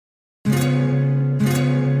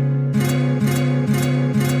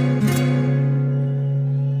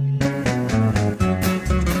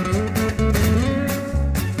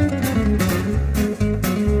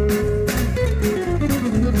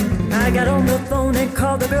phone and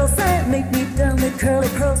called the girl, said make me down the curly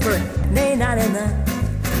pearls for it. Nay, na na na.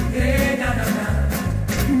 Nay, na na na.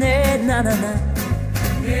 Nay, na na na.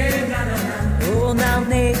 Nay, na na na. Oh, now,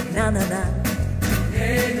 nay, na na na.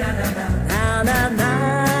 Nay, na na na. Na na na.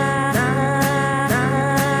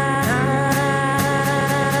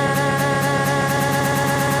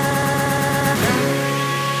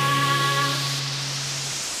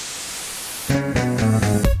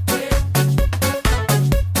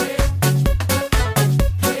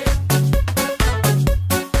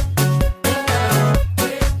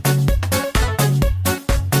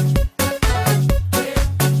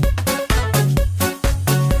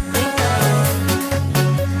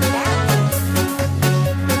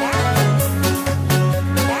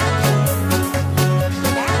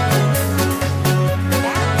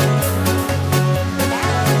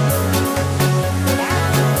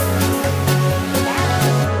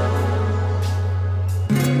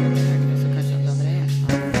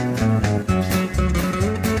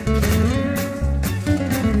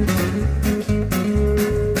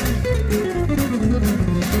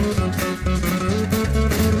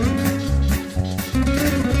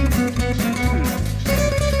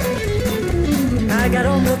 I got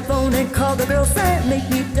on the phone and called the girl, said make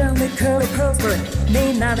me down the curly pearls for it.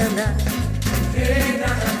 Nay, na na na. Nay, na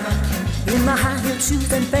na na. In my high heel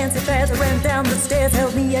shoes and fancy fares, I ran down the stairs,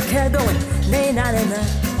 held me a cab going. Nay, na na na.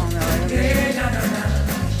 Nay, na na na.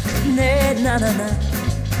 Nay, na na na.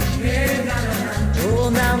 Nay, na na na. Oh,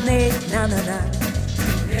 now, nay, na na na.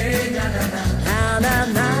 Nay, na na na. Na na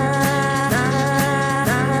na.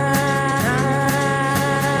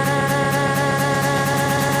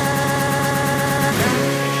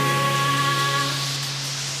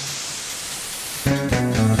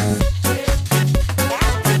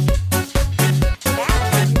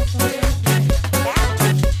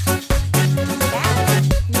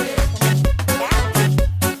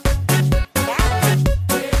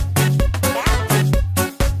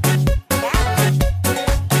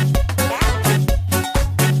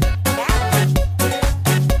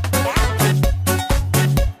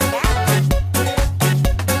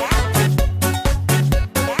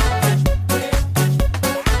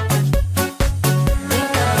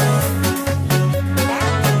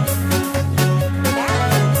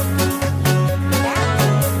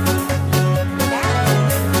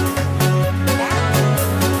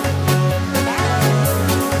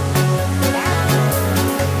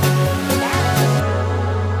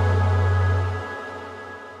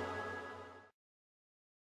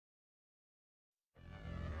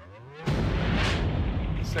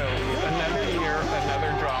 So, another year,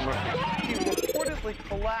 another drama. She reportedly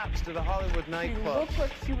collapsed at a Hollywood nightclub. She looked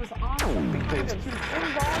like she was on something. She was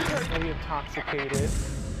involuntarily intoxicated.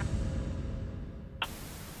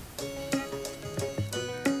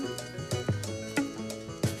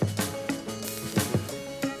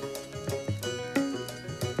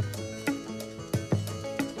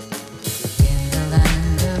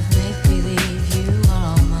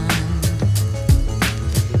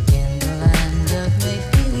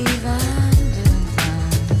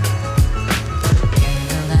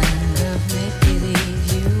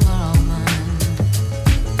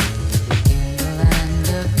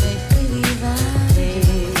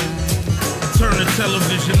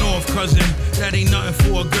 Television off, cousin. That ain't nothing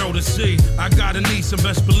for a girl to see. I got a niece, and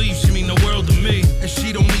best believe she mean the world to me. And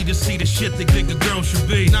she don't need to see the shit they think a girl should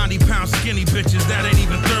be. 90-pound skinny bitches, that ain't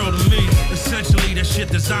even thorough to me. Essentially, that shit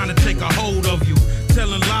designed to take a hold of you.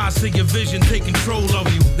 Telling lies to your vision, take control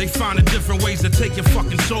of you. They finding different ways to take your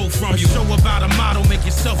fucking soul from you. Show about a motto, make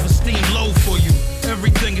your self-esteem low for you.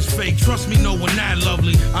 Everything is fake, trust me, no one that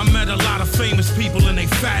lovely. I met a lot of famous people and they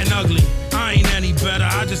fat and ugly. I ain't any better,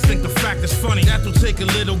 I just think the fact is funny. That'll take a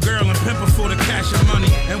little girl and pimp her for the cash and money.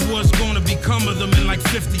 And what's gonna become of them in like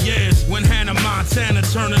 50 years? When Hannah Montana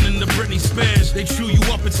turning into Britney Spears. They chew you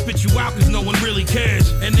up and spit you out cause no one really cares.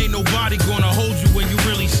 And ain't nobody gonna hold you when you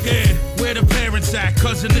really scared. Where the parents at?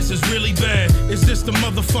 Cousin, this is really bad. Is this the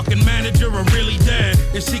motherfucking manager or really dad?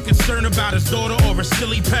 Is he concerned about his daughter or a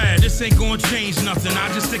silly pad? This ain't gonna change nothing, I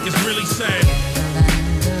just think it's really sad.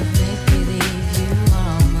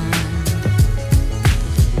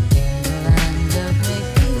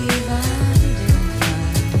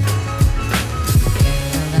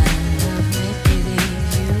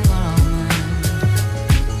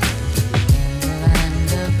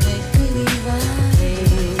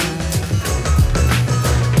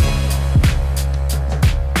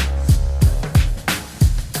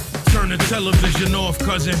 the television off,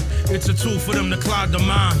 cousin. It's a tool for them to clog the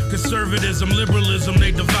mind. Conservatism, liberalism,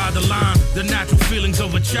 they divide the line. The natural feelings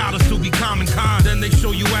of a child is to be common kind. Then they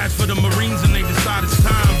show you ads for the Marines and they decide it's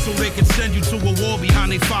time. So they can send you to a war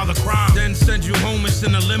behind they father crime. Then send you home and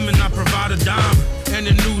send a limit, not provide a dime. And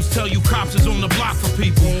the news tell you cops is on the block for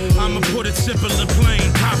people. I'ma put it simple and plain,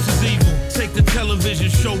 cops is evil. Take the television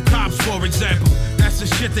show Cops, for example. That's the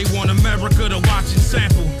shit they want America to watch and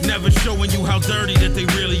sample. Never showing you how dirty that they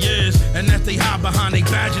really is. And that they hide behind they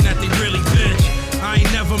badge and that they really bitch. I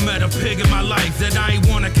ain't never met a pig in my life that I ain't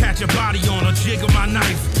wanna catch a body on or jig of my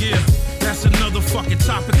knife. Yeah, that's another fucking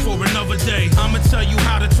topic for another day. I'ma tell you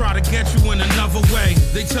how to try to get you in another way.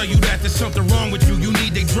 They tell you that there's something wrong with you, you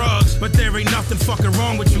need they drugs. But there ain't nothing fucking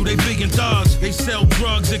wrong with you, they vegan thugs. They sell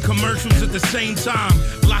drugs and commercials at the same time.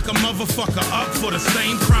 Lock a motherfucker up for the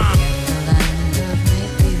same crime.